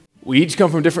We each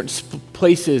come from different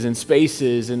places and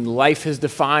spaces, and life has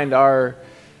defined our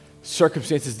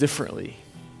circumstances differently.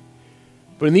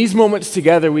 But in these moments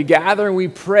together, we gather and we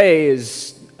pray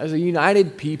as a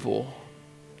united people.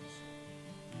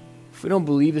 If we don't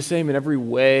believe the same in every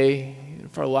way,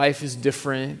 if our life is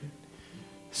different,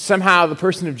 somehow the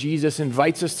person of Jesus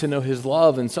invites us to know his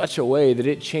love in such a way that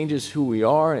it changes who we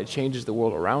are and it changes the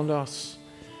world around us.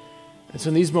 And so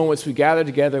in these moments, we gather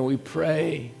together and we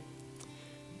pray.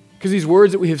 Because these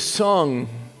words that we have sung,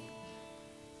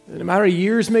 that no matter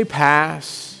years may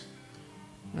pass,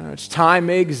 time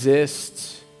may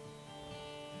exist,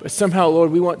 but somehow,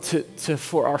 Lord, we want to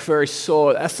for our very soul,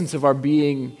 the essence of our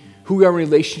being, who we are in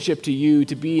relationship to you,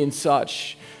 to be in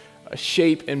such a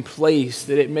shape and place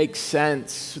that it makes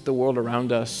sense with the world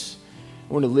around us.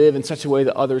 I want to live in such a way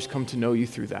that others come to know you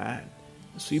through that.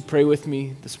 So you pray with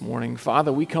me this morning.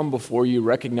 Father, we come before you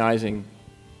recognizing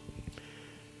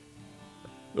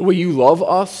the way you love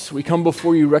us. We come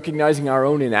before you recognizing our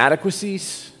own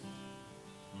inadequacies.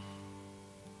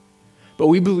 But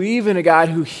we believe in a God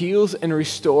who heals and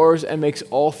restores and makes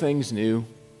all things new.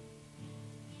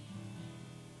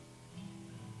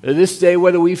 That this day,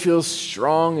 whether we feel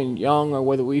strong and young or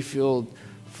whether we feel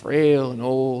frail and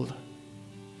old,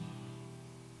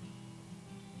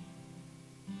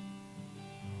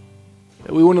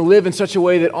 that we want to live in such a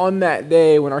way that on that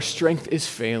day when our strength is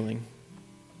failing,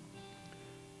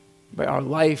 by our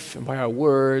life and by our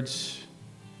words,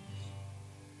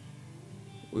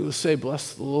 we will say,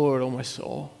 bless the Lord, O my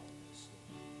soul.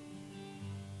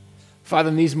 Father,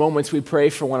 in these moments, we pray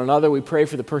for one another. We pray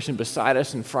for the person beside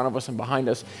us, in front of us, and behind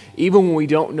us, even when we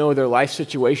don't know their life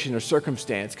situation or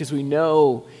circumstance, because we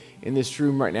know in this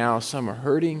room right now, some are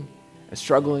hurting and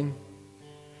struggling.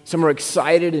 Some are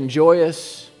excited and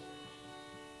joyous.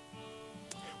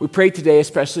 We pray today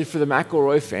especially for the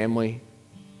McElroy family,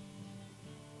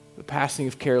 the passing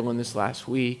of Carolyn this last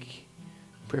week.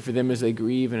 Pray for them as they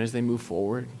grieve and as they move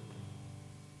forward.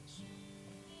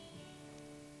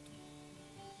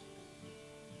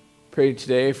 Pray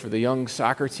today for the young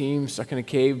soccer team stuck in a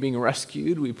cave being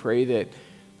rescued. We pray that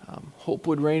hope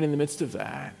would reign in the midst of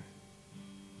that.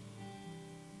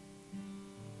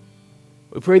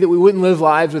 We pray that we wouldn't live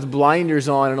lives with blinders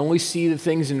on and only see the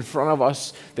things in front of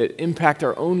us that impact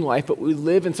our own life, but we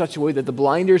live in such a way that the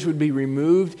blinders would be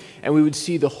removed and we would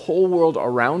see the whole world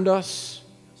around us.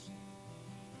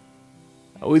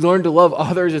 We learn to love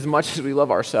others as much as we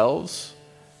love ourselves.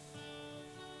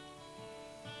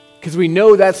 Because we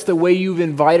know that's the way you've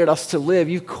invited us to live.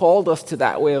 You've called us to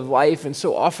that way of life. And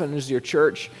so often as your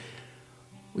church,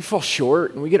 we fall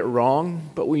short and we get it wrong,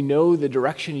 but we know the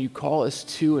direction you call us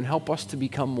to and help us to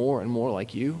become more and more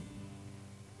like you.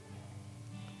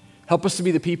 Help us to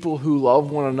be the people who love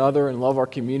one another and love our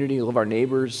community, love our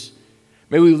neighbors.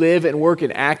 May we live and work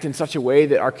and act in such a way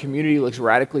that our community looks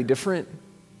radically different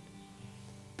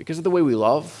because of the way we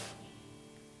love.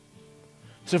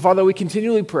 So, Father, we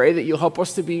continually pray that you'll help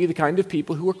us to be the kind of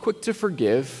people who are quick to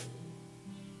forgive,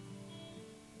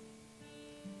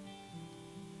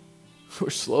 who are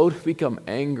slow to become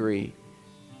angry,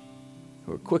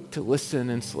 who are quick to listen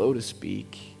and slow to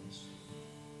speak.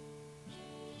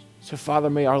 So, Father,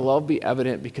 may our love be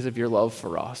evident because of your love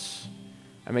for us.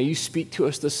 And may you speak to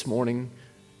us this morning.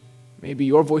 May it be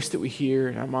your voice that we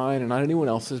hear, not mine and not anyone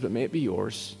else's, but may it be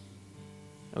yours.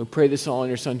 And we pray this all in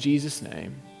your Son, Jesus'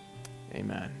 name.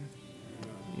 Amen.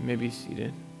 You may be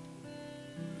seated.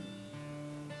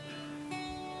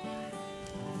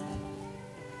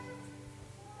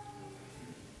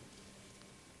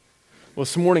 Well,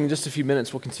 this morning, in just a few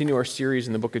minutes, we'll continue our series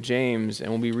in the book of James, and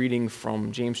we'll be reading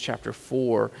from James chapter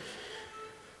 4,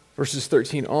 verses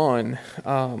 13 on.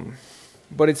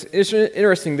 But it's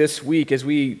interesting this week as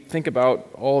we think about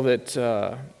all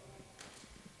that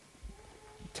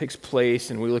takes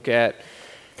place, and we look at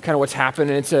kind of what's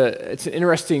happened, and it's an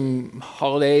interesting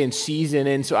holiday and season.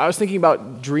 And so I was thinking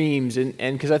about dreams, and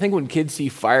because I think when kids see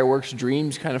fireworks,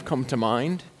 dreams kind of come to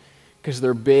mind because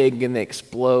they're big and they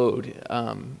explode,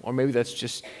 or maybe that's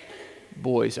just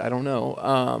boys, I don't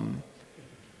know.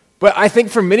 But I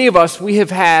think for many of us, we have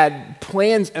had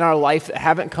plans in our life that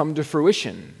haven't come to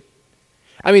fruition.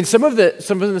 I mean, some of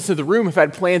us in the room have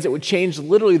had plans that would change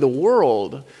literally the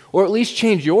world, or at least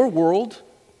change your world.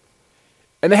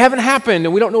 And they haven't happened,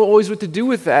 and we don't know always what to do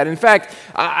with that. In fact,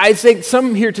 I think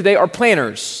some here today are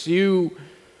planners. You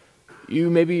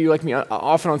maybe you're like me,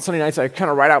 often on Sunday nights I kind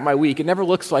of write out my week. It never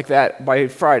looks like that by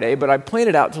Friday, but I plan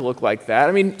it out to look like that.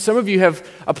 I mean, some of you have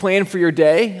a plan for your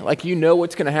day, like you know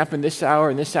what's going to happen this hour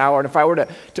and this hour. And if I were to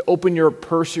open your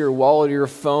purse or your wallet or your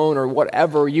phone or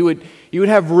whatever, you would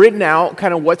have written out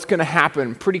kind of what's going to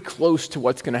happen, pretty close to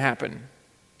what's going to happen.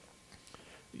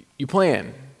 You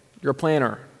plan. You're a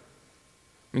planner.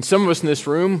 I mean, some of us in this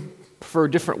room prefer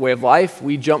a different way of life.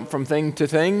 We jump from thing to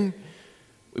thing.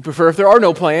 We prefer if there are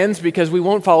no plans because we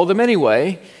won't follow them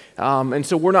anyway. And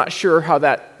so we're not sure how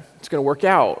that's going to work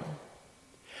out.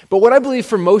 But what I believe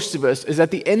for most of us is at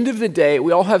the end of the day,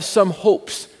 we all have some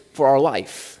hopes for our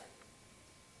life.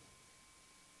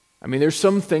 I mean, there's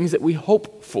some things that we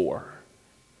hope for.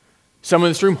 Some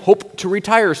in this room hope to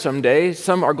retire someday.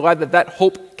 Some are glad that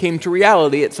hope came to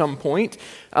reality at some point.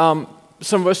 Some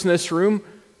of us in this room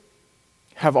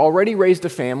have already raised a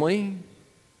family.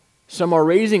 Some are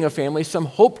raising a family. Some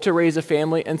hope to raise a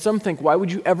family. And some think, why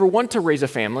would you ever want to raise a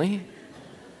family?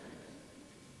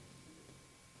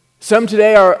 Some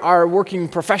today are working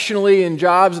professionally in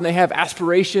jobs and they have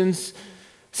aspirations.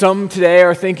 Some today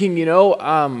are thinking,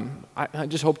 I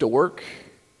just hope to work.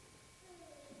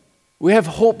 We have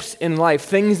hopes in life,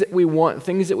 things that we want,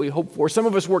 things that we hope for. Some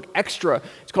of us work extra.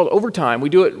 It's called overtime. We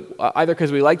do it either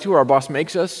because we like to or our boss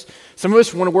makes us. Some of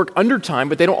us want to work undertime,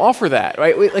 but they don't offer that,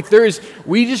 right? We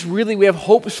have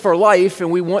hopes for life and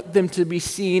we want them to be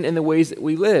seen in the ways that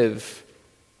we live.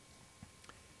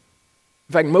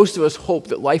 In fact, most of us hope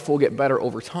that life will get better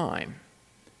over time.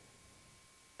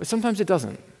 But sometimes it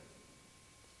doesn't.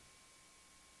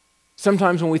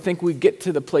 Sometimes when we think we get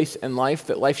to the place in life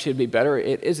that life should be better,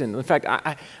 it isn't. In fact, I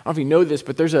don't know if you know this,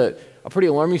 but there's a pretty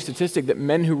alarming statistic that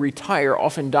men who retire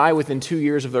often die within 2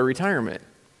 years of their retirement.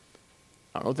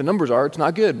 I don't know what the numbers are. It's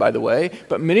not good, by the way.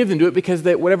 But many of them do it because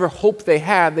whatever hope they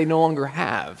had, they no longer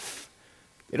have.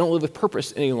 They don't live with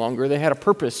purpose any longer. They had a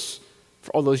purpose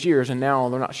for all those years, and now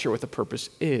they're not sure what the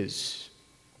purpose is.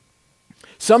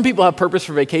 Some people have purpose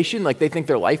for vacation, like they think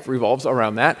their life revolves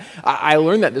around that. I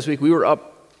learned that this week. We were up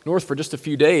north for just a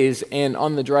few days, and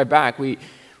on the drive back, my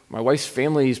wife's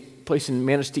family's place in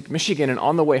Manistee, Michigan, and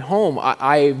on the way home,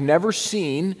 I've never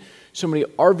seen so many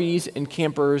RVs and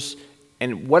campers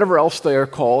and whatever else they are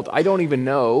called. I don't even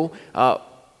know.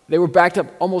 They were backed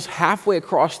up almost halfway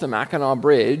across the Mackinac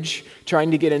Bridge trying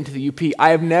to get into the UP. I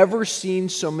have never seen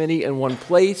so many in one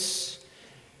place.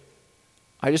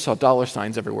 I just saw dollar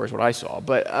signs everywhere is what I saw,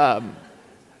 but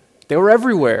they were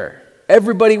everywhere.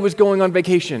 Everybody was going on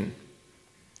vacation.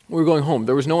 We were going home.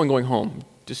 There was no one going home.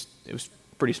 It was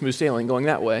pretty smooth sailing going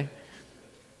that way.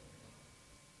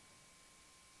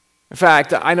 In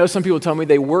fact, I know some people tell me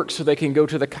they work so they can go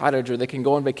to the cottage or they can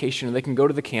go on vacation or they can go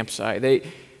to the campsite.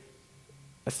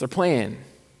 That's their plan.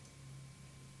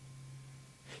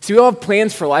 See, we all have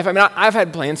plans for life. I mean, I've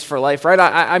had plans for life, right?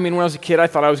 I mean, when I was a kid, I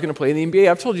thought I was going to play in the NBA.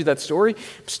 I've told you that story.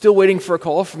 I'm still waiting for a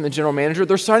call from the general manager.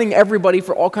 They're signing everybody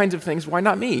for all kinds of things. Why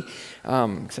not me?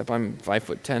 Except I'm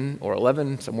 5'10" or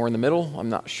 11, somewhere in the middle. I'm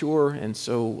not sure, and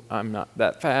so I'm not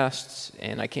that fast,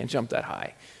 and I can't jump that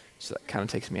high. So that kind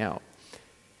of takes me out.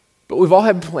 But we've all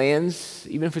had plans,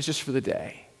 even if it's just for the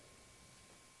day.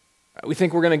 We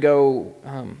think we're going to go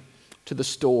to the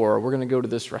store, or we're going to go to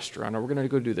this restaurant, or we're going to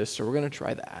go do this, or we're going to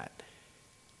try that.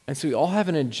 And so we all have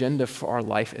an agenda for our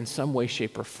life in some way,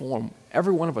 shape, or form.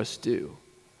 Every one of us do.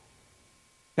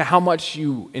 Now, how much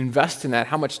you invest in that,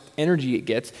 how much energy it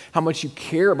gets, how much you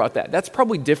care about that, that's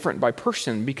probably different by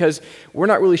person because we're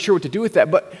not really sure what to do with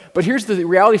that. But here's the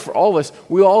reality for all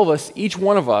of us, each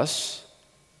one of us,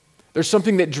 there's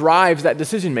something that drives that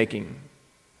decision making.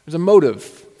 There's a motive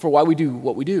for why we do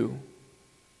what we do.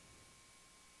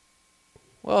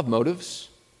 We'll have motives.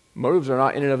 Motives are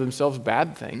not in and of themselves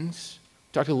bad things.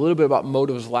 We talked a little bit about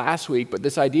motives last week, but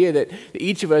this idea that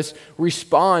each of us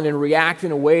respond and react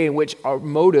in a way in which our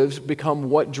motives become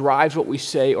what drives what we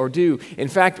say or do. In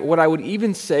fact, what I would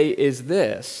even say is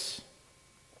this.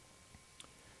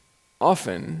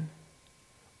 Often,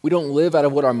 we don't live out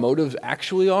of what our motives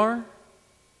actually are.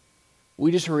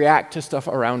 We just react to stuff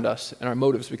around us, and our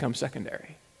motives become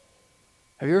secondary.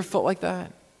 Have you ever felt like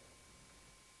that?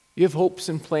 You have hopes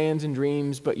and plans and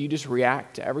dreams, but you just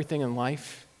react to everything in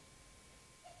life.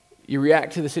 You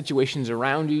react to the situations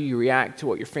around you. You react to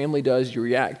what your family does. You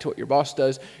react to what your boss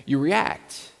does. You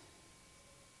react.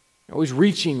 You're always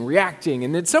reaching, reacting.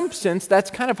 And in some sense, that's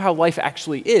kind of how life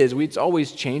actually is. It's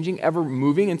always changing, ever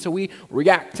moving, and so we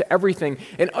react to everything.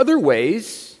 In other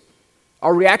ways,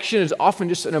 our reaction is often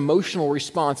just an emotional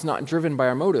response, not driven by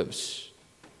our motives.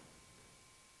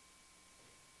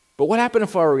 But what happened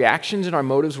if our reactions and our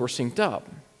motives were synced up?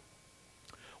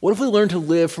 What if we learned to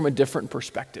live from a different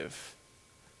perspective?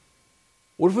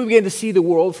 What if we began to see the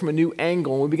world from a new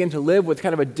angle and we begin to live with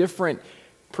kind of a different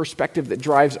perspective that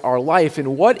drives our life?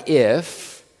 And what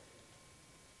if,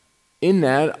 in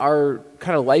that, our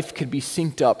kind of life could be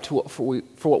synced up to for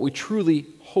what we truly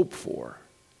hope for?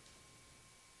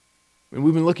 And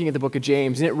we've been looking at the book of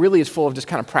James, and it really is full of just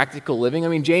kind of practical living. I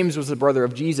mean, James was the brother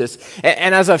of Jesus.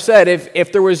 And as I've said,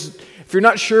 if you're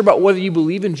not sure about whether you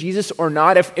believe in Jesus or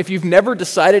not, if you've never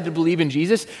decided to believe in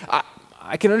Jesus,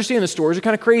 I can understand the stories are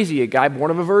kind of crazy. A guy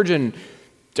born of a virgin,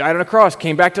 died on a cross,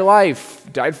 came back to life,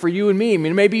 died for you and me. I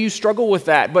mean, maybe you struggle with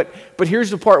that, but here's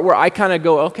the part where I kind of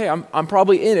go, okay, I'm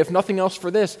probably in, if nothing else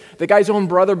for this. The guy's own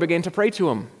brother began to pray to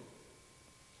him.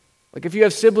 Like if you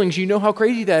have siblings, you know how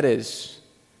crazy that is.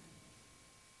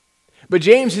 But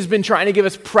James has been trying to give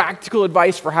us practical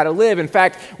advice for how to live. In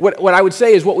fact, what I would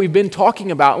say is what we've been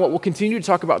talking about, and what we'll continue to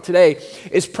talk about today,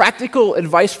 is practical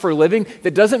advice for living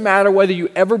that doesn't matter whether you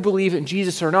ever believe in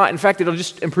Jesus or not. In fact, it'll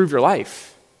just improve your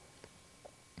life.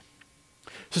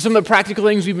 So some of the practical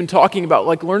things we've been talking about,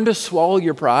 like learn to swallow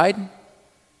your pride.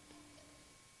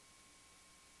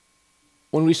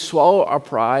 When we swallow our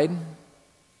pride,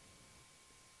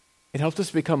 it helps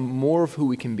us become more of who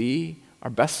we can be, our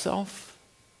best self.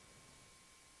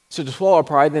 So to swallow our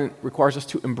pride then requires us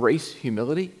to embrace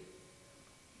humility.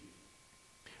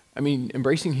 I mean,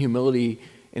 embracing humility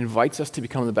invites us to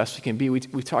become the best we can be.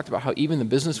 We've talked about how even in the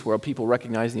business world, people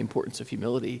recognize the importance of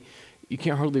humility. You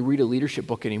can't hardly read a leadership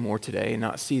book anymore today and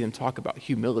not see them talk about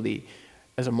humility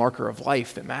as a marker of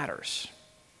life that matters.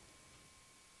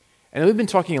 And we've been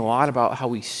talking a lot about how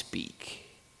we speak.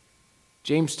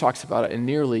 James talks about it in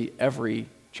nearly every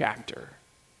chapter.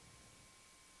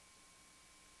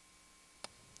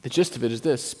 The gist of it is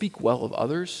this: speak well of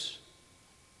others.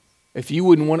 If you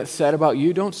wouldn't want it said about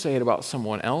you, don't say it about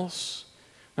someone else.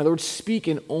 In other words, speak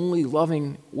in only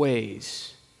loving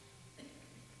ways.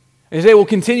 And today we'll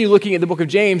continue looking at the book of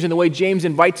James and the way James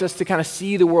invites us to kind of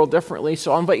see the world differently.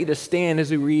 So I'll invite you to stand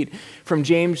as we read from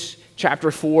James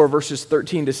chapter 4, verses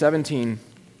 13 to 17.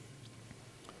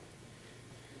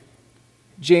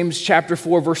 James chapter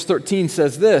 4, verse 13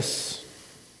 says this: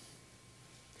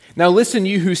 "Now listen,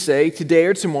 you who say, 'Today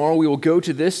or tomorrow we will go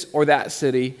to this or that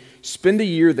city, spend a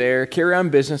year there, carry on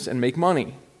business, and make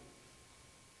money.'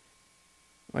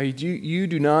 You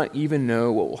do not even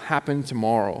know what will happen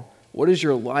tomorrow. What is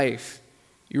your life?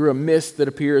 You are a mist that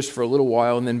appears for a little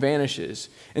while and then vanishes.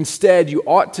 Instead, you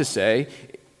ought to say,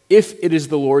 'If it is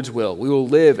the Lord's will, we will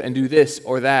live and do this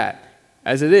or that.'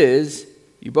 As it is,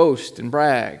 you boast and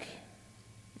brag.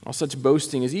 All such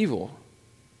boasting is evil.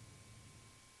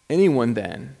 Anyone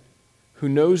then who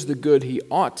knows the good he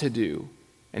ought to do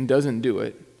and doesn't do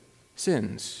it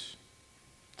sins."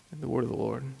 The word of the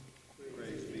Lord.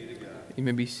 Praise be to God. You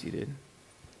may be seated.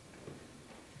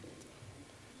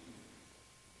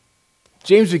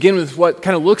 James begins with what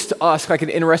kind of looks to us like an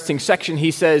interesting section.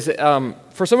 He says,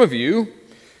 for some of you,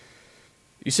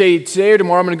 you say, today or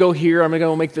tomorrow I'm going to go here, I'm going to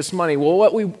go make this money. Well,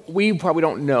 what we probably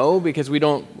don't know because we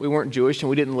weren't Jewish and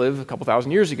we didn't live a couple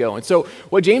thousand years ago. And so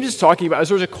what James is talking about is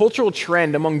there's a cultural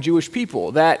trend among Jewish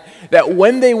people that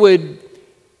when they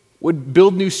would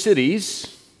build new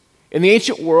cities, in the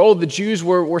ancient world, the Jews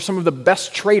were some of the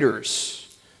best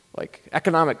traders, like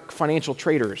economic, financial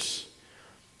traders.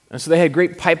 And so they had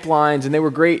great pipelines and they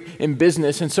were great in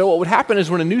business. And so what would happen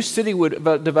is when a new city would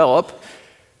develop,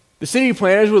 the city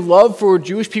planners would love for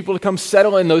Jewish people to come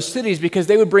settle in those cities because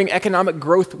they would bring economic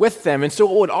growth with them. And so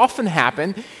what would often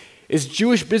happen is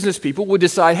Jewish business people would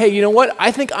decide, hey, you know what?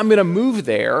 I think I'm going to move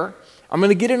there. I'm going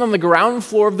to get in on the ground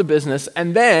floor of the business,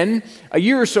 and then a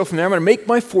year or so from there, I'm going to make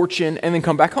my fortune and then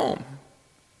come back home.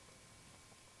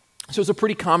 So it's a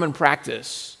pretty common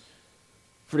practice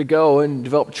for to go and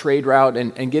develop a trade route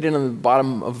and get in on the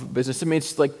bottom of the business. I mean,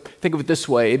 it's like, think of it this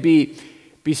way. It'd be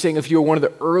saying if you were one of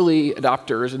the early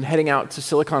adopters and heading out to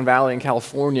Silicon Valley in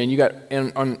California and you got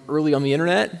early on the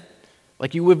internet,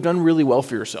 like you would have done really well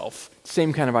for yourself.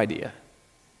 Same kind of idea.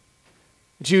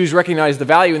 Jews recognized the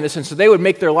value in this, and so they would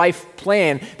make their life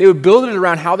plan. They would build it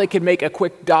around how they could make a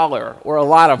quick dollar or a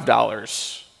lot of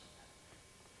dollars.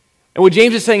 And what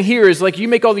James is saying here is like you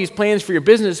make all these plans for your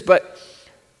business, but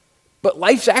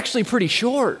life's actually pretty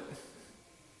short.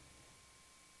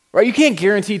 Right? You can't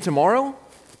guarantee tomorrow.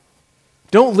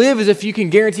 Don't live as if you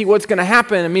can guarantee what's going to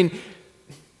happen. I mean,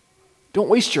 don't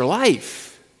waste your life.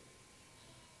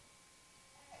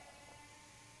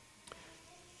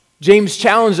 James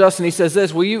challenged us and he says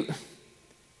this, will you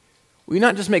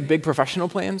not just make big professional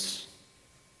plans?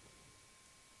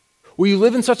 Will you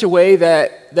live in such a way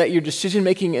that your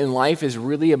decision-making in life is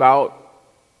really about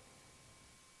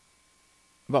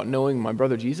knowing my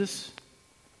brother Jesus?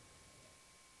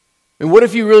 And what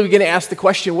if you really begin to ask the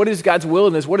question, what is God's will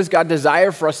in this? What does God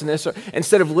desire for us in this?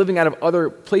 Instead of living out of other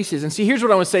places. And see, here's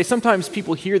what I want to say. Sometimes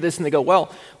people hear this and they go,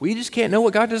 well, we just can't know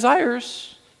what God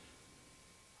desires.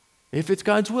 If it's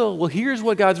God's will, well, here's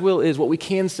what God's will is, what we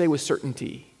can say with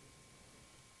certainty.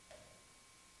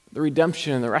 the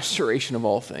redemption and the restoration of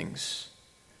all things.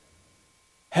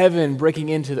 Heaven breaking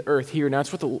into the earth here. Now,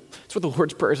 that's what the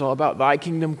Lord's Prayer is all about. Thy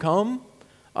kingdom come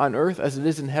on earth as it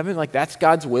is in heaven. Like, that's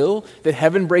God's will, that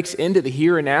heaven breaks into the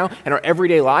here and now and our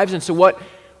everyday lives. And so what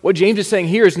James is saying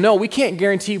here is, no, we can't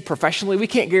guarantee professionally, we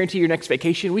can't guarantee your next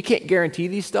vacation, we can't guarantee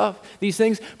these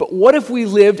things. But what if we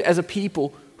lived as a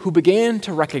people who began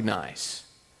to recognize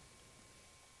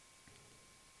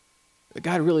that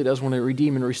God really does want to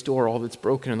redeem and restore all that's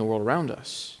broken in the world around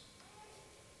us?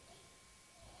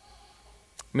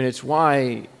 I mean, it's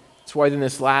why then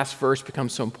this last verse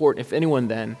becomes so important. If anyone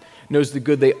then knows the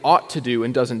good they ought to do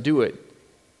and doesn't do it,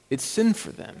 it's sin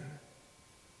for them.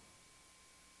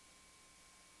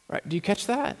 Right? Do you catch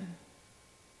that?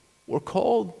 We're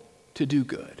called to do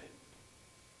good.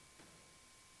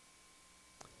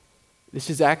 This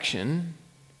is action.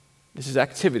 This is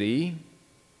activity.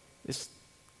 This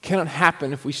cannot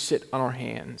happen if we sit on our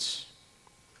hands.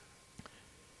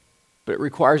 But it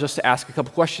requires us to ask a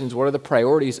couple questions. What are the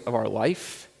priorities of our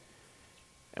life?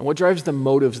 And what drives the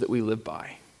motives that we live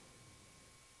by?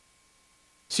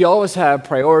 See, all of us have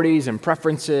priorities and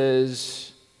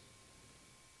preferences.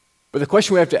 But the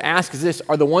question we have to ask is this: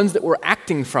 are the ones that we're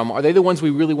acting from, are they the ones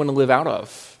we really want to live out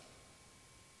of?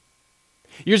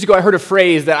 Years ago, I heard a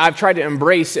phrase that I've tried to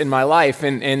embrace in my life,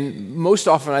 and most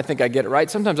often I think I get it right.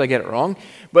 Sometimes I get it wrong.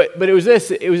 But it was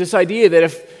this idea that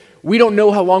if we don't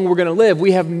know how long we're going to live,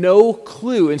 we have no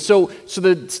clue. And so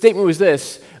the statement was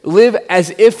this: live as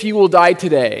if you will die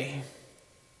today,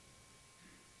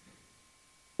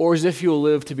 or as if you will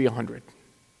live to be 100.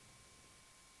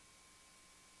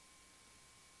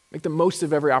 Make the most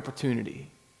of every opportunity.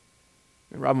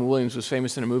 And Robin Williams was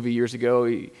famous in a movie years ago.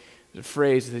 There's a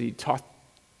phrase that he taught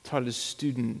his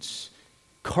students: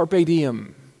 carpe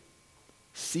diem,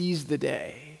 seize the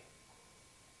day.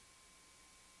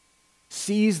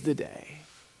 Seize the day.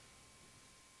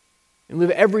 And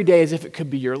live every day as if it could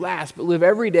be your last, but live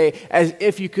every day as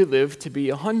if you could live to be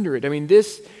 100. I mean,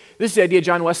 this is the idea.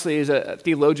 John Wesley is a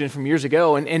theologian from years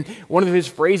ago, and one of his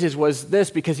phrases was this,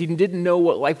 because he didn't know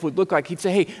what life would look like. He'd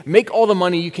say, hey, make all the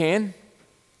money you can,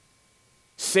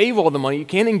 save all the money you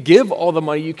can, and give all the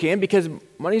money you can, because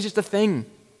money is just a thing.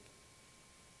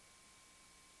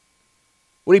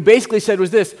 What he basically said was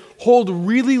this: hold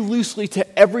really loosely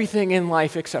to everything in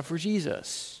life except for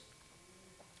Jesus,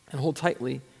 and hold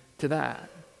tightly to that.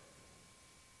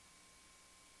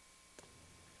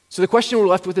 So the question we're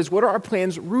left with is, what are our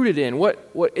plans rooted in? What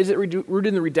is it rooted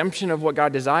in the redemption of what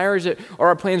God desires? Are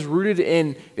our plans rooted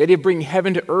in the idea of bringing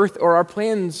heaven to earth, or are our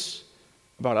plans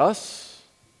about us?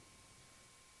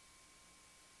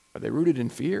 Are they rooted in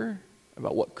fear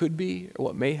about what could be or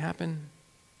what may happen?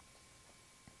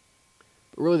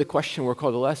 But really the question we're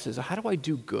called to less is, how do I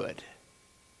do good?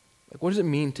 Like, what does it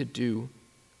mean to do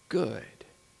good?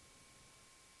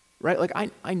 Right? Like,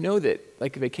 I know that,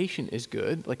 like, vacation is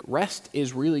good. Like, rest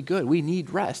is really good. We need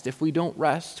rest. If we don't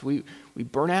rest, we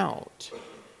burn out.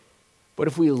 But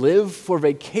if we live for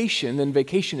vacation, then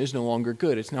vacation is no longer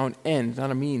good. It's now an end, not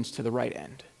a means to the right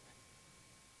end.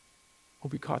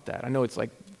 Hope you caught that. I know it's like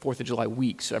 4th of July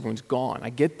week, so everyone's gone. I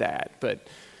get that, but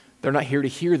they're not here to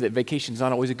hear that vacation's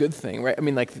not always a good thing, right? I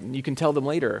mean, like, you can tell them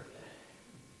later.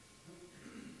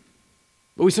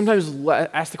 But we sometimes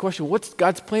ask the question, what's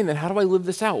God's plan then? How do I live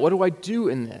this out? What do I do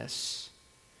in this?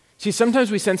 See,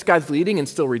 sometimes we sense God's leading and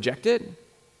still reject it.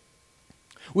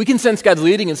 We can sense God's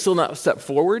leading and still not step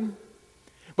forward.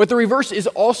 But the reverse is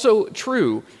also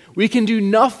true. We can do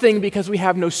nothing because we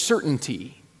have no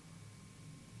certainty.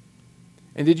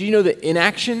 And did you know that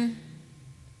inaction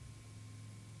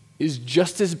is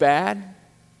just as bad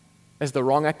as the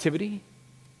wrong activity? In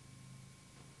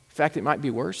fact, it might be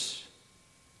worse.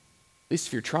 At least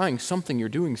if you're trying something, you're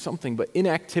doing something, but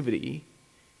inactivity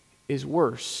is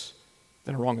worse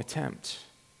than a wrong attempt.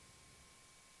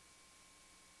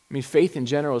 I mean, faith in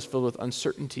general is filled with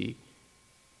uncertainty,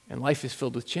 and life is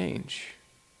filled with change.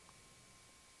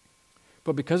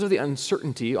 But because of the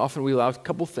uncertainty, often we allow a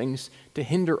couple things to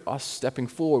hinder us stepping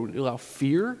forward. We allow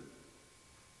fear.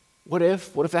 What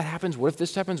if? What if that happens? What if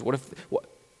this happens? What?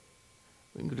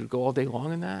 We can go all day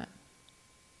long in that.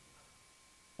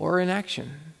 Or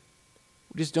inaction.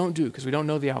 We just don't do because we don't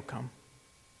know the outcome.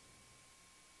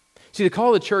 See, the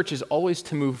call of the church is always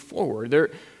to move forward.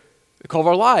 The call of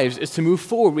our lives is to move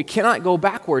forward. We cannot go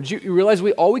backwards. You realize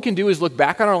all we can do is look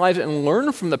back on our lives and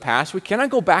learn from the past. We cannot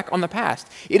go back on the past.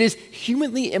 It is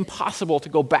humanly impossible to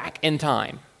go back in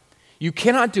time. You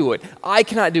cannot do it. I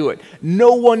cannot do it.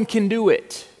 No one can do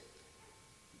it.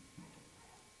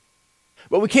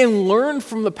 But we can learn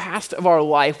from the past of our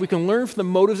life. We can learn from the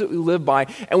motives that we live by,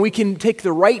 and we can take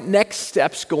the right next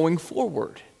steps going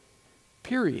forward.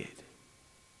 period.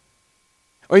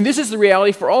 I mean, this is the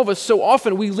reality for all of us. So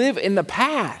often we live in the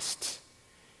past.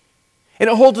 And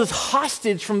it holds us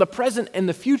hostage from the present and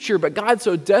the future, but God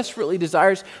so desperately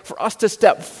desires for us to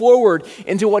step forward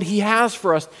into what He has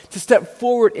for us, to step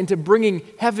forward into bringing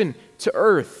heaven to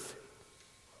earth.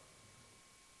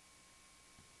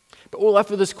 But we're left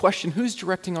with this question, who's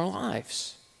directing our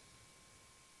lives?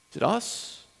 Is it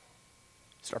us?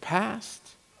 Is it our past?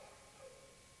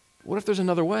 What if there's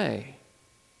another way?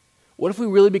 What if we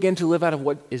really begin to live out of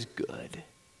what is good?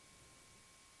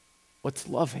 What's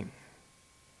loving?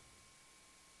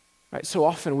 Right? So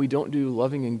often we don't do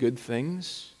loving and good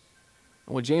things.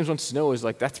 And what James wants to know is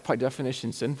that's by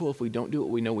definition sinful if we don't do what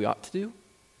we know we ought to do.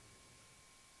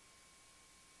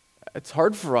 It's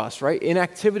hard for us, right?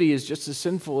 Inactivity is just as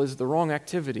sinful as the wrong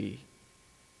activity.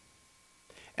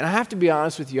 And I have to be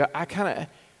honest with you, I kind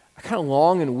of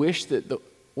long and wish that the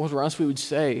ones around us we would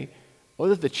say,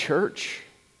 that the church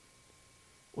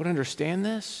would understand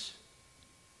this.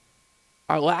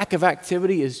 Our lack of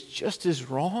activity is just as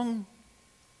wrong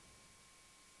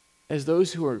as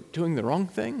those who are doing the wrong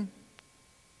thing.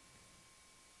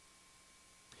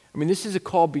 I mean, this is a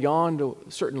call beyond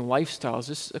certain lifestyles.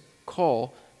 This is a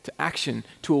call to action,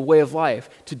 to a way of life,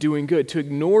 to doing good. To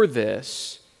ignore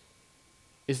this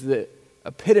is the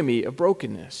epitome of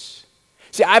brokenness.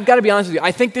 See, I've got to be honest with you.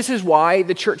 I think this is why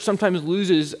the church sometimes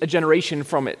loses a generation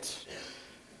from it.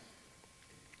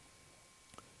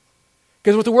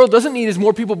 Because what the world doesn't need is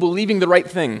more people believing the right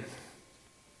thing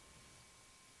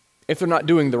if they're not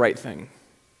doing the right thing.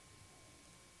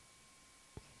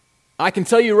 I can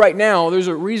tell you right now, there's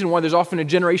a reason why there's often a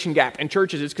generation gap in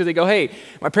churches. It's because they go, hey,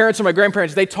 my parents or my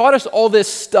grandparents, they taught us all this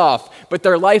stuff, but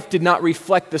their life did not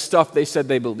reflect the stuff they said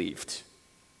they believed.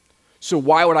 So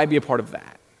why would I be a part of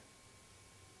that?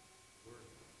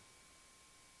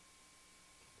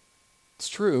 It's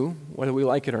true, whether we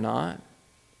like it or not.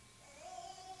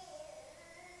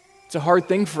 It's a hard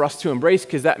thing for us to embrace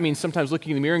because that means sometimes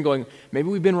looking in the mirror and going, maybe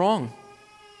we've been wrong.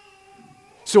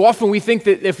 So often we think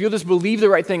that if you'll just believe the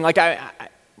right thing, like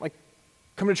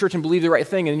come to church and believe the right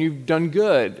thing and you've done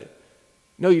good.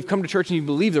 No, you've come to church and you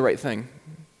believe the right thing.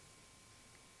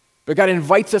 But God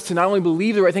invites us to not only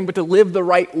believe the right thing, but to live the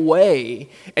right way.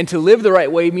 And to live the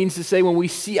right way means to say when we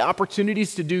see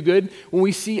opportunities to do good, when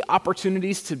we see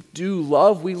opportunities to do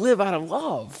love, we live out of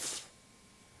love.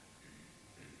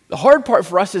 The hard part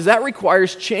for us is that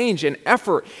requires change and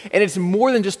effort, and it's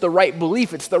more than just the right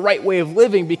belief, it's the right way of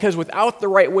living, because without the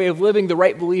right way of living, the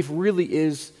right belief really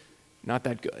is not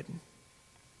that good.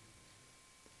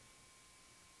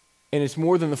 And it's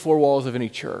more than the four walls of any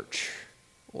church,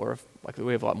 or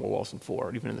we have a lot more walls than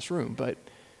four, even in this room, but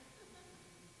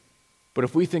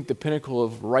if we think the pinnacle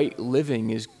of right living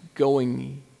is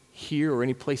going here or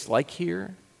any place like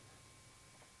here,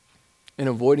 and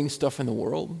avoiding stuff in the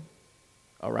world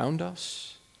around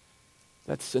us,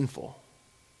 that's sinful.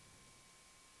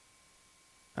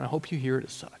 And I hope you hear it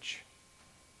as such.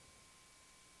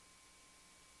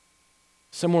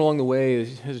 Somewhere along the way,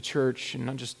 as a church, and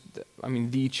not just,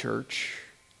 the church,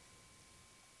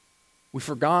 we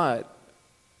forgot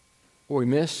or we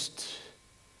missed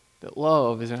that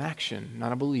love is an action,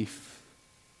 not a belief.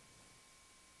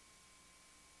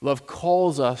 Love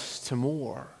calls us to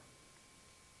more.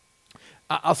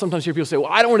 I'll sometimes hear people say, well,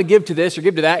 I don't want to give to this or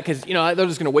give to that because, they're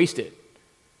just going to waste it.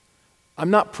 I'm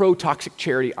not pro-toxic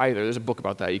charity either. There's a book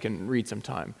about that you can read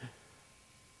sometime.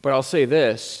 But I'll say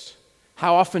this,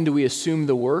 how often do we assume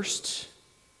the worst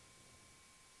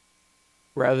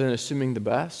rather than assuming the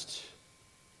best?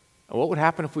 And what would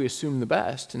happen if we assumed the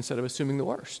best instead of assuming the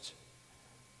worst?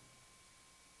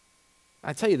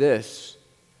 I tell you this,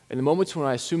 in the moments when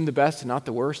I assume the best and not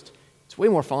the worst, it's way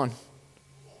more fun.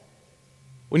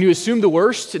 When you assume the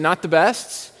worst and not the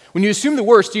best, when you assume the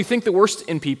worst, you think the worst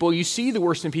in people, you see the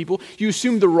worst in people, you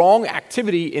assume the wrong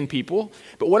activity in people.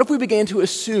 But what if we began to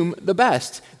assume the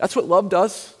best? That's what love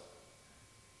does.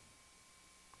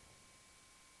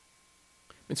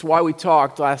 It's why we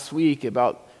talked last week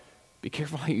about be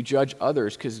careful how you judge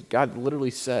others, because God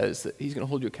literally says that He's going to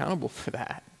hold you accountable for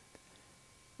that.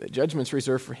 That judgment's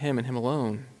reserved for Him and Him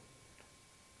alone.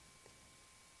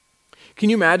 Can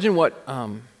you imagine what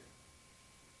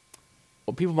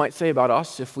people might say about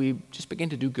us if we just begin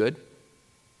to do good?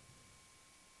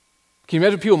 Can you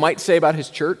imagine what people might say about His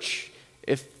church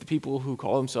if the people who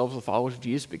call themselves the followers of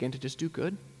Jesus begin to just do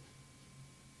good?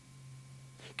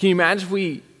 Can you imagine if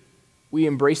we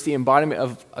embrace the embodiment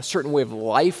of a certain way of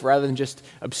life rather than just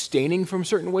abstaining from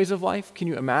certain ways of life? Can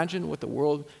you imagine what the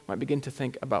world might begin to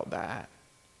think about that?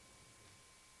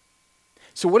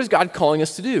 So what is God calling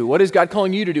us to do? What is God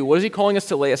calling you to do? What is He calling us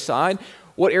to lay aside?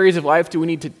 what areas of life do we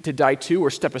need to die to or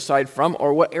step aside from,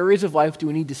 or what areas of life do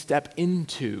we need to step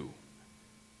into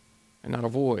and not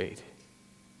avoid?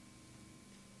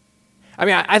 I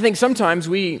mean, I think sometimes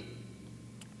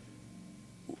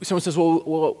someone says,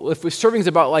 well, if serving is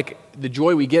about like the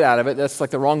joy we get out of it, that's like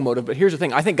the wrong motive. But here's the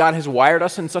thing. I think God has wired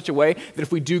us in such a way that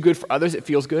if we do good for others, it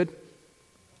feels good.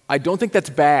 I don't think that's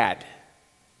bad.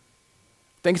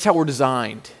 I think it's how we're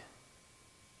designed.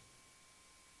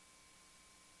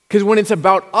 Because when it's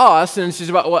about us and it's just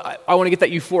about, well, I want to get that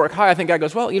euphoric high, I think God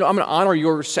goes, well, I'm going to honor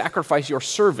your sacrifice, your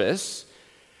service.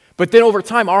 But then over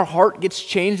time, our heart gets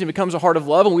changed and becomes a heart of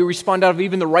love, and we respond out of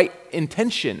even the right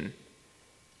intention.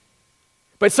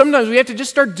 But sometimes we have to just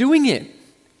start doing it,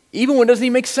 even when it doesn't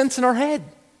even make sense in our head.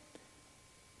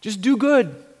 Just do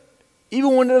good.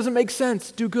 Even when it doesn't make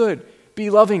sense, do good. Be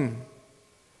loving.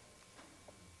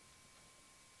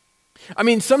 I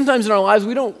mean, sometimes in our lives,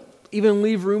 we don't even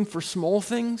leave room for small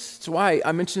things. That's why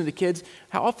I mentioned to the kids,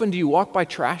 how often do you walk by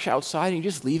trash outside and you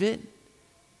just leave it?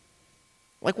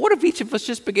 Like, what if each of us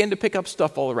just began to pick up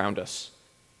stuff all around us?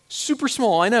 Super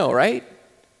small, I know, right?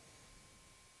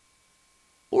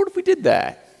 What if we did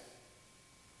that?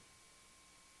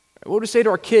 What would we say to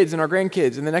our kids and our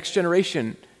grandkids and the next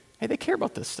generation? Hey, they care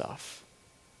about this stuff.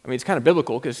 I mean, it's kind of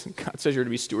biblical because God says you're to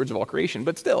be stewards of all creation,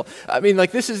 but still, I mean,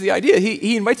 like, this is the idea.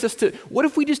 He invites us to, what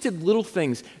if we just did little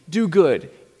things, do good,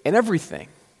 and everything?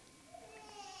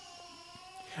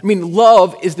 I mean,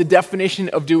 love is the definition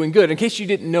of doing good. In case you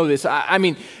didn't know this, I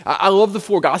mean, I love the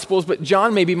four Gospels, but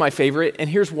John may be my favorite, and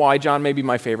here's why John may be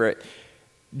my favorite.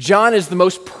 John is the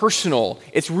most personal.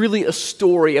 It's really a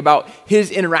story about his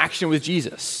interaction with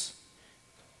Jesus.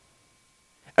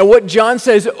 And what John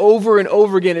says over and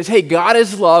over again is, hey, God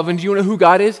is love, and do you know who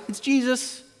God is? It's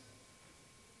Jesus.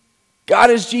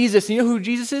 God is Jesus. And you know who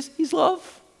Jesus is? He's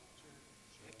love.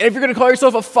 And if you're going to call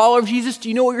yourself a follower of Jesus, do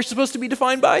you know what you're supposed to be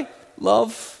defined by?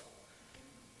 Love.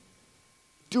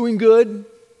 Doing good.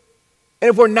 And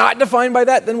if we're not defined by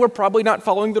that, then we're probably not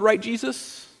following the right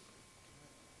Jesus.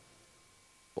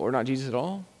 Or not Jesus at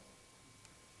all.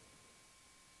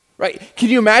 Right? Can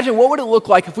you imagine what would it look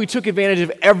like if we took advantage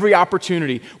of every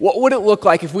opportunity? What would it look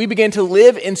like if we began to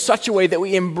live in such a way that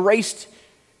we embraced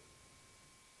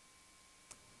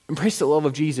the love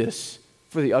of Jesus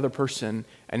for the other person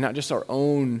and not just our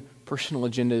own personal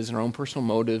agendas and our own personal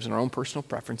motives and our own personal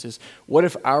preferences? What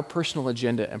if our personal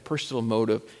agenda and personal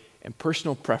motive and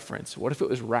personal preference, what if it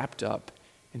was wrapped up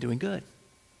in doing good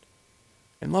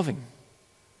and loving?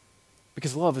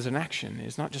 Because love is an action.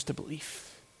 It's not just a belief.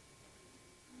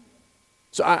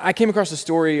 So I came across a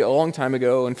story a long time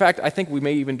ago. In fact, I think we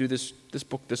may even do this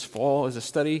book this fall as a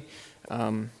study.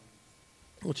 I'll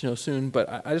let you know soon.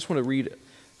 But I just want to read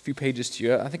a few pages to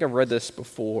you. I think I've read this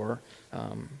before.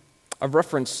 I've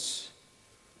referenced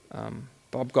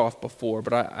Bob Goff before,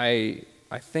 but I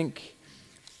think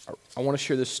I want to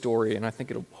share this story, and I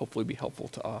think it'll hopefully be helpful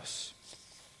to us.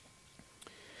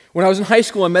 When I was in high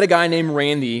school, I met a guy named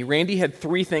Randy. Randy had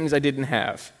 3 things I didn't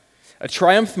have: a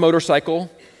Triumph motorcycle,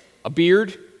 a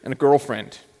beard, and a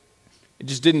girlfriend. It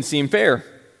just didn't seem fair.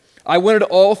 I wanted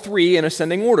all 3 in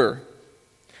ascending order.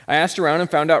 I asked around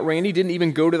and found out Randy didn't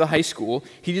even go to the high school.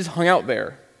 He just hung out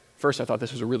there. First, I thought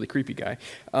this was a really creepy guy.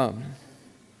 I'd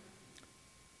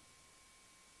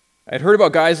heard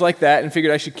about guys like that and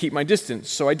figured I should keep my distance,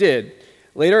 so I did.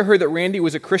 Later, I heard that Randy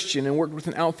was a Christian and worked with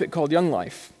an outfit called Young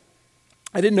Life.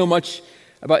 I didn't know much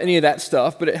about any of that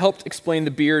stuff, but it helped explain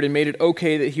the beard and made it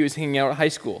okay that he was hanging out at high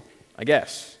school, I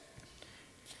guess.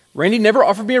 Randy never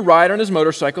offered me a ride on his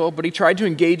motorcycle, but he tried to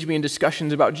engage me in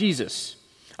discussions about Jesus.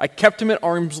 I kept him at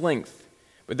arm's length,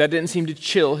 but that didn't seem to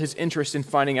chill his interest in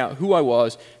finding out who I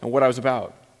was and what I was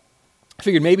about. I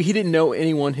figured maybe he didn't know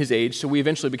anyone his age, so we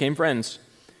eventually became friends.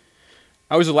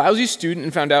 I was a lousy student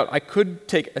and found out I could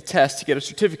take a test to get a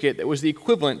certificate that was the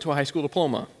equivalent to a high school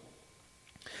diploma.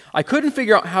 I couldn't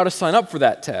figure out how to sign up for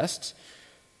that test,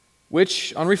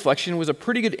 which, on reflection, was a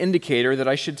pretty good indicator that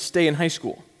I should stay in high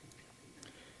school.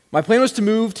 My plan was to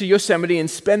move to Yosemite and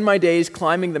spend my days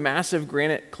climbing the massive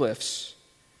granite cliffs.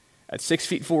 At 6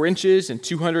 feet 4 inches and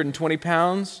 220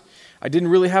 pounds, I didn't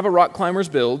really have a rock climber's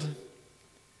build.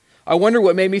 I wonder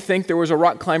what made me think there was a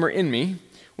rock climber in me.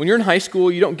 When you're in high school,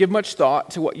 you don't give much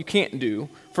thought to what you can't do.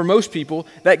 For most people,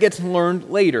 that gets learned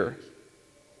later.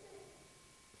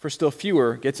 For still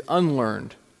fewer, gets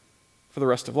unlearned for the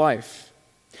rest of life.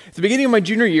 At the beginning of my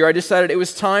junior year, I decided it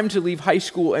was time to leave high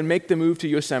school and make the move to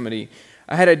Yosemite.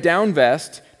 I had a down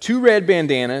vest, 2 red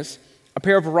bandanas, a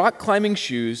pair of rock climbing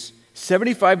shoes,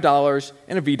 $75,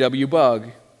 and a VW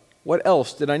Bug. What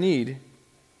else did I need?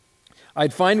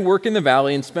 I'd find work in the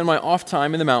valley and spend my off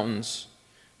time in the mountains,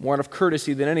 more out of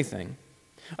courtesy than anything.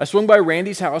 I swung by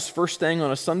Randy's house first thing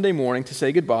on a Sunday morning to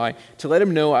say goodbye, to let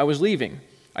him know I was leaving.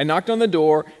 I knocked on the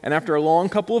door, and after a long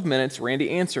couple of minutes, Randy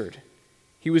answered.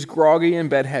 He was groggy and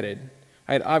bedheaded.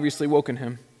 I had obviously woken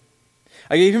him.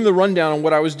 I gave him the rundown on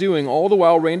what I was doing. All the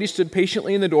while, Randy stood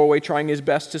patiently in the doorway, trying his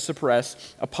best to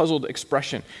suppress a puzzled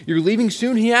expression. "You're leaving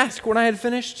soon?" he asked when I had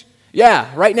finished.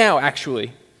 "Yeah, right now,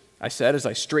 actually," I said as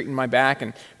I straightened my back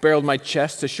and barreled my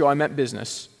chest to show I meant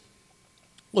business.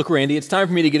 "Look, Randy, it's time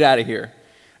for me to get out of here.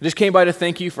 I just came by to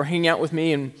thank you for hanging out with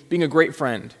me and being a great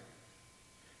friend."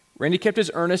 Randy kept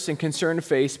his earnest and concerned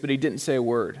face, but he didn't say a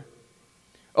word.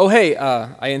 "Oh, hey,"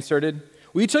 I inserted.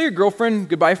 "Will you tell your girlfriend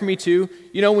goodbye for me too?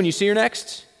 You know, when you see her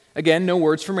next?" Again, no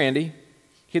words from Randy.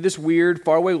 He had this weird,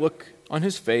 faraway look on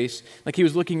his face, like he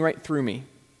was looking right through me.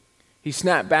 He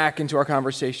snapped back into our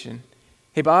conversation.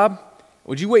 "Hey, Bob,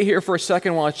 would you wait here for a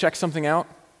second while I check something out?"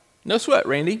 "No sweat,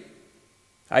 Randy."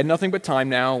 I had nothing but time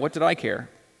now. What did I care?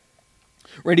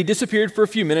 Randy disappeared for a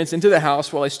few minutes into the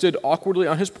house while I stood awkwardly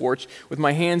on his porch with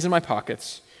my hands in my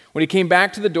pockets. When he came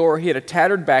back to the door, he had a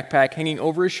tattered backpack hanging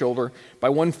over his shoulder by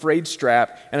one frayed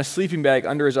strap and a sleeping bag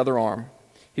under his other arm.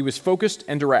 He was focused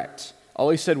and direct. All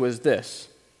he said was this: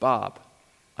 "Bob,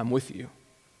 I'm with you."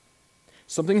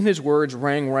 Something in his words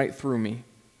rang right through me.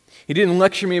 He didn't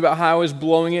lecture me about how I was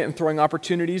blowing it and throwing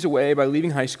opportunities away by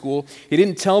leaving high school. He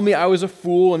didn't tell me I was a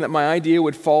fool and that my idea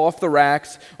would fall off the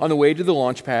racks on the way to the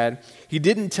launch pad. He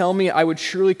didn't tell me I would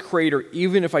surely crater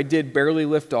even if I did barely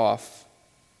lift off.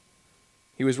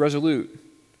 He was resolute,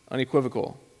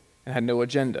 unequivocal, and had no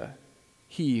agenda.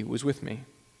 He was with me.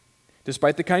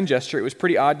 Despite the kind gesture, it was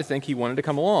pretty odd to think he wanted to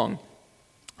come along.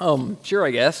 Sure,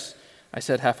 I guess," I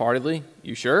said half-heartedly.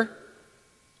 "You sure?"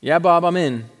 "Yeah, Bob, I'm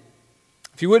in."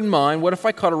 "If you wouldn't mind, what if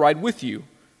I caught a ride with you?"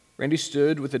 Randy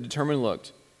stood with a determined look.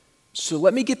 "So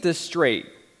let me get this straight.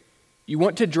 You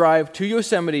want to drive to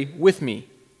Yosemite with me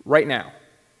right now?"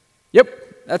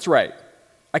 "Yep, that's right.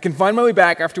 I can find my way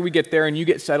back after we get there and you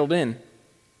get settled in."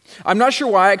 I'm not sure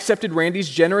why I accepted Randy's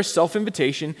generous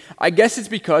self-invitation. I guess it's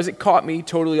because it caught me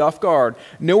totally off guard.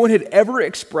 No one had ever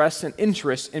expressed an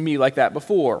interest in me like that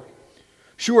before.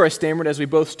 "Sure," I stammered as we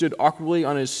both stood awkwardly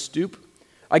on his stoop.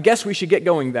 "I guess we should get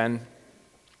going then."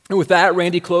 And with that,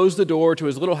 Randy closed the door to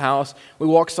his little house. We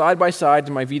walked side by side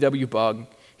to my VW Bug.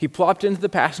 He plopped into the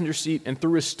passenger seat and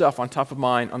threw his stuff on top of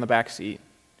mine on the back seat.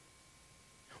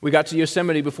 We got to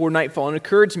Yosemite before nightfall, and it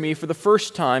occurred to me for the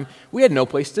first time we had no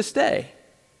place to stay.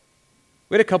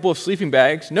 We had a couple of sleeping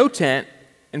bags, no tent,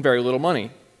 and very little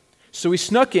money. So we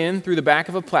snuck in through the back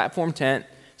of a platform tent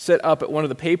set up at one of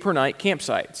the pay-per-night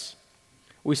campsites.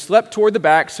 We slept toward the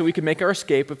back so we could make our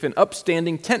escape if an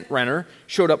upstanding tent renter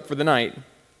showed up for the night.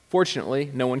 Fortunately,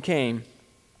 no one came.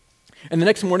 And the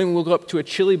next morning, we woke up to a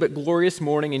chilly but glorious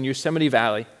morning in Yosemite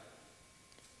Valley.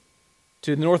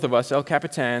 To the north of us, El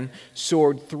Capitan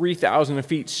soared 3,000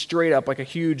 feet straight up like a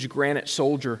huge granite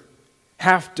soldier.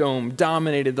 Half Dome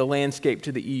dominated the landscape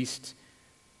to the east.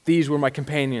 These were my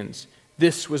companions.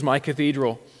 This was my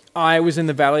cathedral. I was in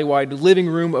the valley-wide living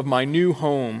room of my new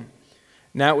home.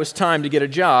 Now it was time to get a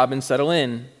job and settle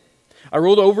in. I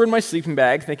rolled over in my sleeping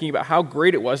bag, thinking about how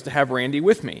great it was to have Randy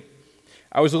with me.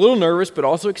 I was a little nervous, but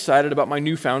also excited about my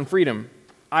newfound freedom.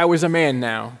 I was a man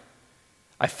now.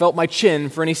 I felt my chin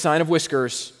for any sign of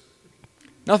whiskers.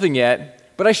 Nothing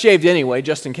yet, but I shaved anyway,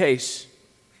 just in case.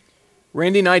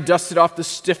 Randy and I dusted off the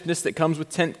stiffness that comes with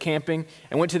tent camping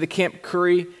and went to the Camp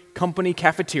Curry Company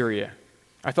cafeteria.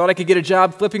 I thought I could get a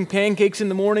job flipping pancakes in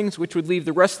the mornings, which would leave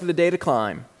the rest of the day to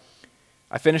climb.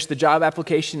 I finished the job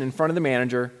application in front of the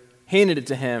manager, handed it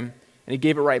to him, and he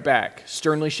gave it right back,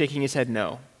 sternly shaking his head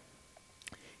no.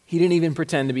 He didn't even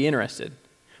pretend to be interested,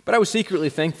 but I was secretly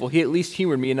thankful he at least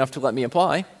humored me enough to let me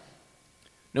apply.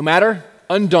 No matter,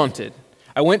 undaunted,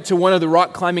 I went to one of the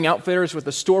rock climbing outfitters with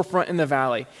a storefront in the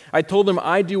valley. I told them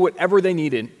I'd do whatever they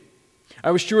needed.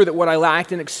 I was sure that what I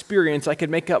lacked in experience I could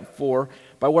make up for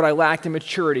by what I lacked in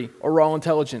maturity or raw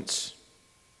intelligence.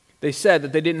 They said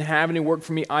that they didn't have any work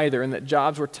for me either and that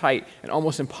jobs were tight and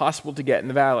almost impossible to get in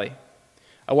the valley.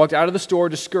 I walked out of the store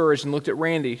discouraged and looked at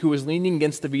Randy, who was leaning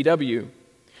against the VW.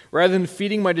 Rather than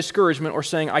feeding my discouragement or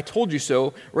saying, "I told you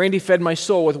so," Randy fed my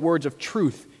soul with words of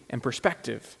truth and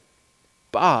perspective.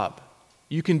 "Bob,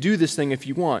 you can do this thing if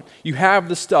you want. You have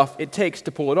the stuff it takes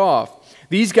to pull it off.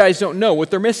 These guys don't know what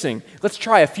they're missing. Let's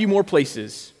try a few more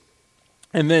places."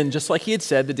 And then, just like he had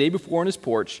said the day before on his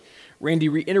porch, Randy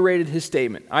reiterated his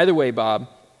statement. "Either way, Bob,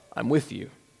 I'm with you."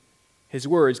 His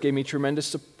words gave me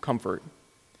tremendous comfort.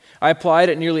 I applied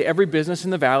at nearly every business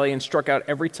in the valley and struck out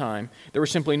every time. There were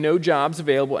simply no jobs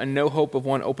available and no hope of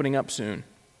one opening up soon.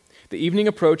 The evening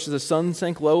approached as the sun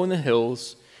sank low in the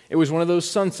hills. It was one of those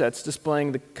sunsets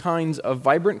displaying the kinds of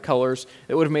vibrant colors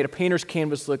that would have made a painter's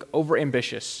canvas look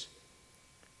overambitious.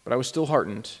 But I was still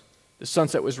heartened. The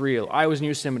sunset was real. I was in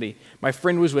Yosemite. My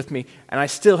friend was with me, and I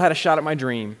still had a shot at my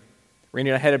dream.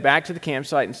 Randy and I headed back to the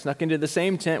campsite and snuck into the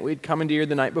same tent we'd commandeered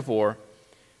the night before.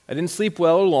 I didn't sleep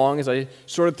well or long as I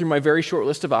sorted through my very short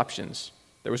list of options.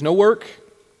 There was no work.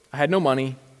 I had no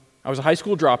money. I was a high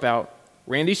school dropout.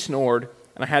 Randy snored,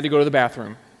 and I had to go to the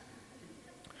bathroom.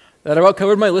 That about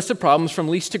covered my list of problems from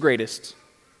least to greatest.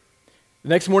 The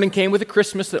next morning came with a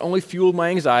Christmas that only fueled my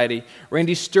anxiety.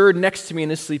 Randy stirred next to me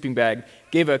in his sleeping bag,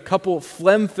 gave a couple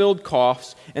phlegm-filled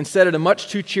coughs, and said in a much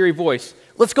too cheery voice,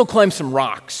 "Let's go climb some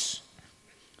rocks."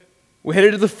 We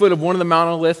headed to the foot of one of the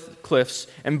monolith cliffs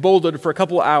and bouldered for a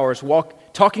couple of hours,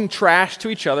 talking trash to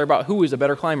each other about who was a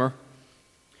better climber.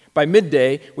 By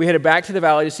midday, we headed back to the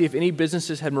valley to see if any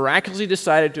businesses had miraculously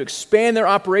decided to expand their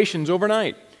operations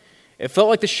overnight. It felt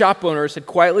like the shop owners had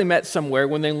quietly met somewhere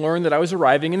when they learned that I was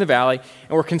arriving in the valley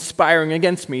and were conspiring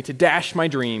against me to dash my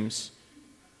dreams.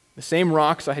 The same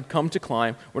rocks I had come to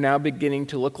climb were now beginning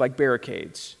to look like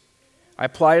barricades. I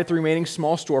applied at the remaining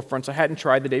small storefronts I hadn't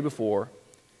tried the day before.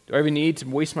 Do I even need to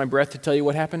waste my breath to tell you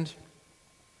what happened?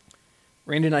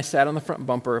 Randy and I sat on the front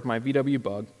bumper of my VW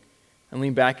Bug and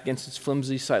leaned back against its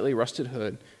flimsy, slightly rusted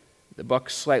hood, the buck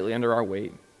slightly under our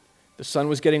weight. The sun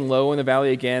was getting low in the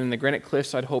valley again, and the granite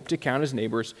cliffs I'd hoped to count as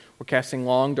neighbors were casting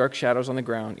long, dark shadows on the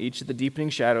ground, each of the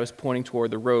deepening shadows pointing toward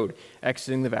the road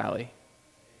exiting the valley.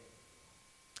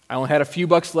 I only had a few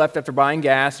bucks left after buying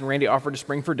gas, and Randy offered to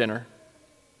spring for dinner.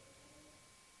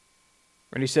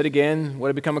 Randy said again, what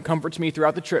had become a comfort to me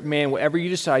throughout the trip, "Man, whatever you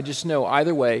decide, just know,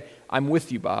 either way, I'm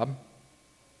with you, Bob."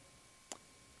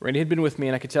 Randy had been with me,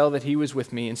 and I could tell that he was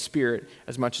with me in spirit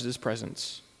as much as his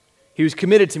presence. He was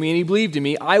committed to me, and he believed in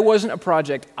me. I wasn't a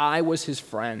project. I was his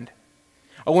friend.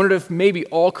 I wondered if maybe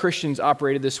all Christians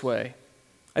operated this way.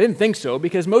 I didn't think so,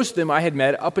 because most of them I had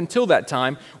met up until that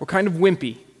time were kind of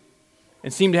wimpy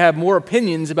and seemed to have more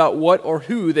opinions about what or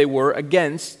who they were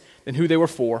against than who they were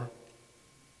for.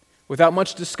 Without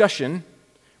much discussion,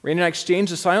 Randy and I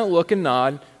exchanged a silent look and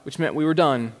nod, which meant we were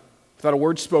done, without a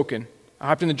word spoken. I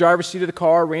hopped in the driver's seat of the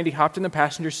car, Randy hopped in the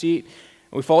passenger seat,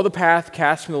 and we followed the path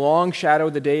cast from the long shadow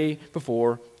of the day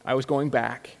before I was going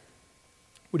back.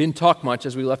 We didn't talk much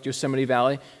as we left Yosemite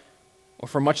Valley, or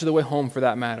for much of the way home for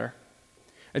that matter.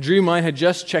 A dream of mine had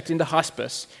just checked into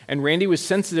hospice, and Randy was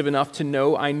sensitive enough to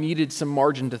know I needed some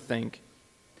margin to think.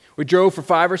 We drove for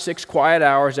 5 or 6 quiet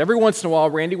hours. Every once in a while,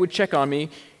 Randy would check on me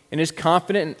in his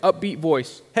confident and upbeat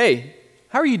voice. "Hey,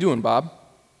 how are you doing, Bob?"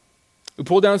 We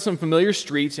pulled down some familiar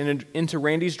streets and into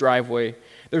Randy's driveway.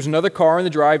 There was another car in the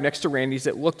drive next to Randy's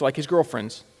that looked like his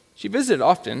girlfriend's. She visited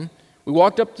often. We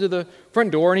walked up to the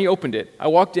front door and he opened it. I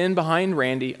walked in behind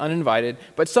Randy, uninvited,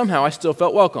 but somehow I still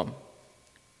felt welcome.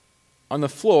 On the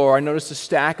floor, I noticed a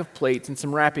stack of plates and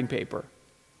some wrapping paper,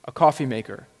 a coffee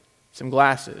maker, some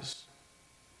glasses.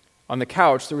 On the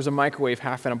couch, there was a microwave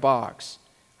half in a box.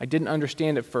 I didn't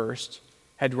understand at first.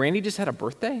 Had Randy just had a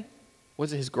birthday?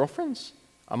 Was it his girlfriend's?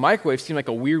 A microwave seemed like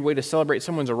a weird way to celebrate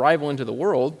someone's arrival into the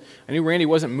world. I knew Randy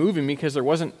wasn't moving me because there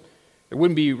wouldn't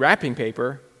be wrapping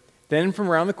paper. Then from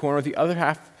around the corner, the other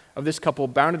half of this couple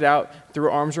bounded out, threw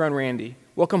her arms around Randy.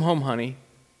 "Welcome home, honey."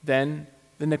 Then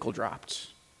the nickel dropped.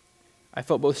 I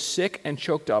felt both sick and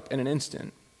choked up in an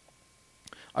instant.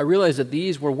 I realized that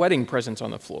these were wedding presents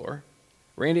on the floor.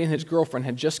 Randy and his girlfriend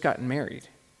had just gotten married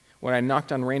when I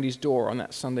knocked on Randy's door on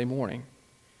that Sunday morning.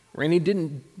 Randy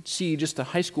didn't see just a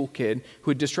high school kid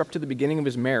who had disrupted the beginning of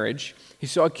his marriage. He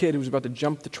saw a kid who was about to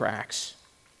jump the tracks.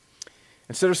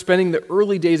 Instead of spending the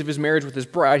early days of his marriage with his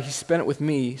bride, he spent it with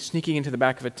me, sneaking into the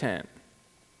back of a tent.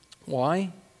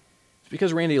 Why? It's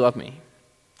because Randy loved me.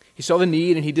 He saw the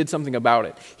need and he did something about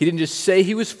it. He didn't just say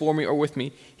he was for me or with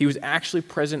me. He was actually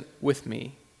present with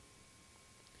me.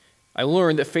 I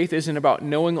learned that faith isn't about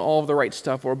knowing all of the right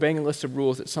stuff or obeying a list of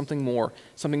rules. It's something more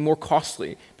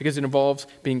costly, because it involves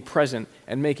being present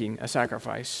and making a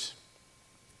sacrifice.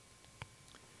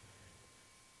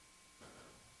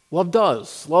 Love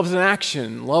does. Love is an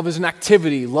action. Love is an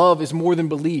activity. Love is more than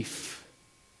belief.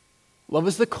 Love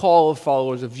is the call of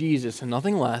followers of Jesus and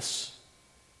nothing less,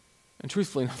 and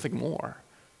truthfully, nothing more.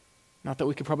 Not that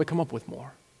we could probably come up with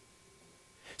more.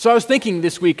 So I was thinking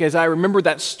this week, as I remembered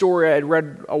that story I had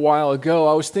read a while ago,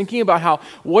 I was thinking about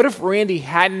what if Randy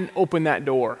hadn't opened that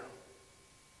door?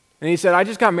 And he said, "I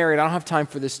just got married. I don't have time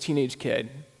for this teenage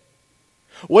kid."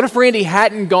 What if Randy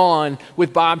hadn't gone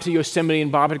with Bob to Yosemite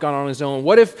and Bob had gone on his own?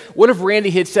 What if Randy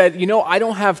had said, I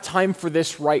don't have time for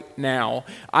this right now.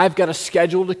 I've got a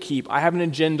schedule to keep. I have an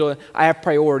agenda. I have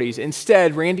priorities.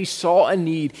 Instead, Randy saw a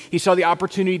need. He saw the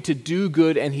opportunity to do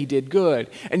good, and he did good.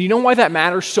 And you know why that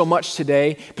matters so much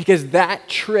today? Because that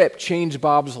trip changed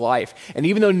Bob's life. And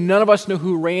even though none of us know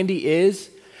who Randy is,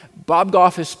 Bob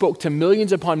Goff has spoke to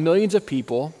millions upon millions of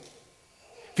people.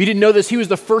 If you didn't know this, he was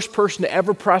the first person to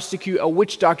ever prosecute a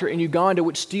witch doctor in Uganda,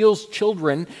 which steals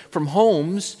children from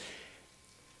homes,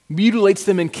 mutilates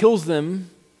them, and kills them.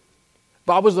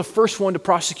 Bob was the first one to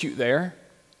prosecute there.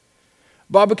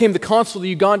 Bob became the consul of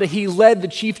Uganda. He led the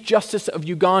Chief Justice of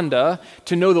Uganda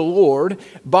to know the Lord.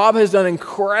 Bob has done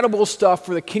incredible stuff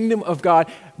for the kingdom of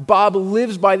God. Bob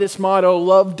lives by this motto,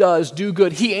 love does, do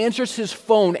good. He answers his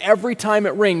phone every time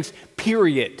it rings,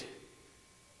 period.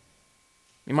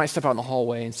 He might step out in the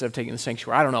hallway instead of taking the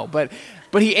sanctuary. I don't know.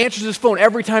 But he answers his phone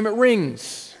every time it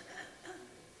rings.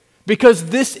 Because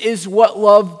this is what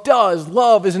love does.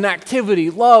 Love is an activity.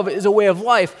 Love is a way of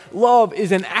life. Love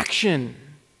is an action.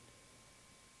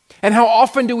 And how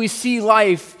often do we see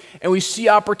life and we see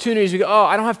opportunities? We go,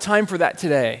 I don't have time for that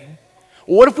today.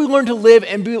 Well, what if we learn to live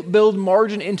and build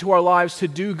margin into our lives to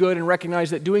do good and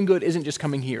recognize that doing good isn't just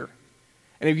coming here?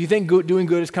 And if you think doing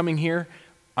good is coming here,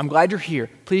 I'm glad you're here.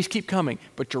 Please keep coming.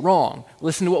 But you're wrong.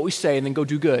 Listen to what we say and then go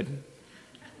do good.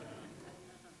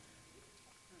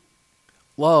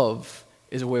 Love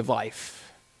is a way of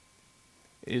life.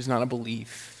 It is not a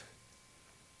belief.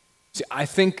 See, I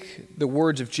think the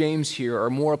words of James here are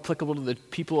more applicable to the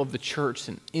people of the church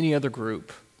than any other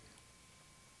group.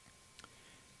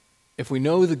 If we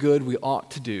know the good we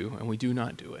ought to do and we do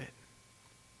not do it,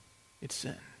 it's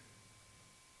sin.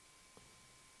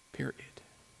 Period.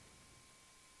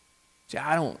 See,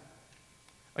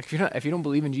 if you don't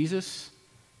believe in Jesus,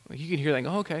 you can hear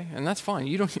okay, and that's fine.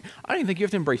 I don't even think you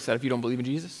have to embrace that if you don't believe in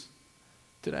Jesus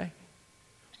today.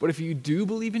 But if you do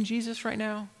believe in Jesus right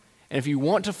now, and if you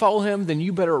want to follow him, then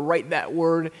you better write that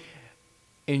word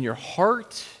in your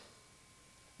heart.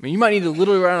 You might need to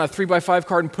literally write on a 3x5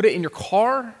 card and put it in your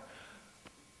car,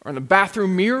 or in the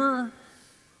bathroom mirror,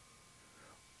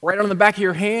 right on the back of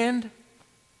your hand.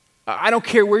 I don't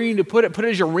care where you need to put it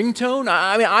as your ringtone.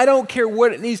 I don't care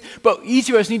what it needs, but each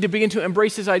of us need to begin to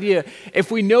embrace this idea. If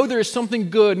we know there is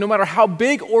something good, no matter how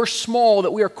big or small,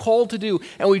 that we are called to do,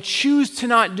 and we choose to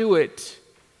not do it,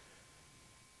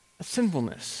 that's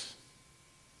sinfulness.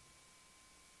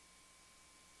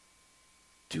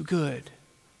 Do good.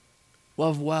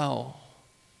 Love well.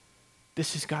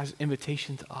 This is God's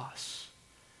invitation to us.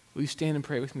 Will you stand and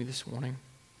pray with me this morning?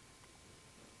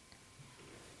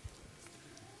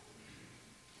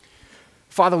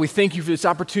 Father, we thank you for this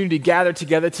opportunity to gather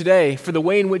together today, for the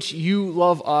way in which you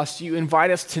love us. You invite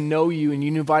us to know you, and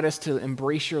you invite us to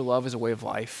embrace your love as a way of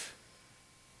life.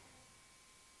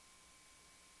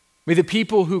 May the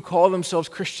people who call themselves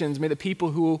Christians, may the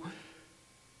people who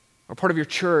are part of your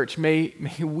church, may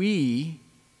we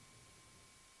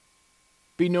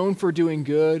be known for doing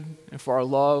good and for our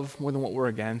love more than what we're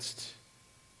against.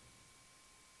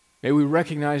 May we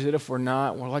recognize that if we're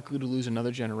not, we're likely to lose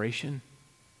another generation.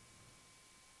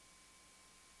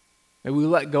 May we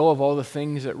let go of all the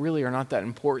things that really are not that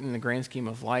important in the grand scheme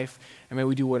of life, and may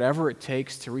we do whatever it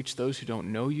takes to reach those who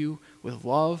don't know you with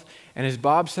love. And as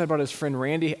Bob said about his friend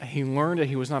Randy, he learned that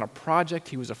he was not a project,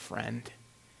 he was a friend.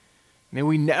 May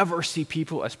we never see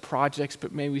people as projects,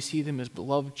 but may we see them as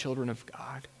beloved children of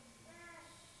God.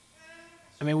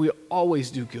 And may we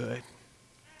always do good,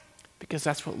 because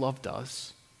that's what love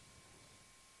does.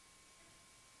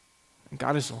 And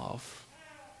God is love,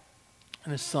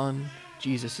 and his Son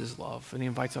Jesus is love, and he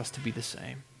invites us to be the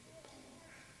same.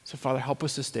 So, Father, help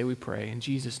us this day, we pray. In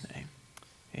Jesus' name,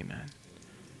 amen.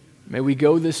 May we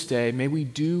go this day. May we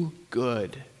do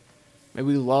good. May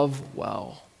we love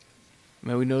well.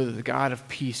 May we know that the God of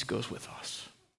peace goes with us.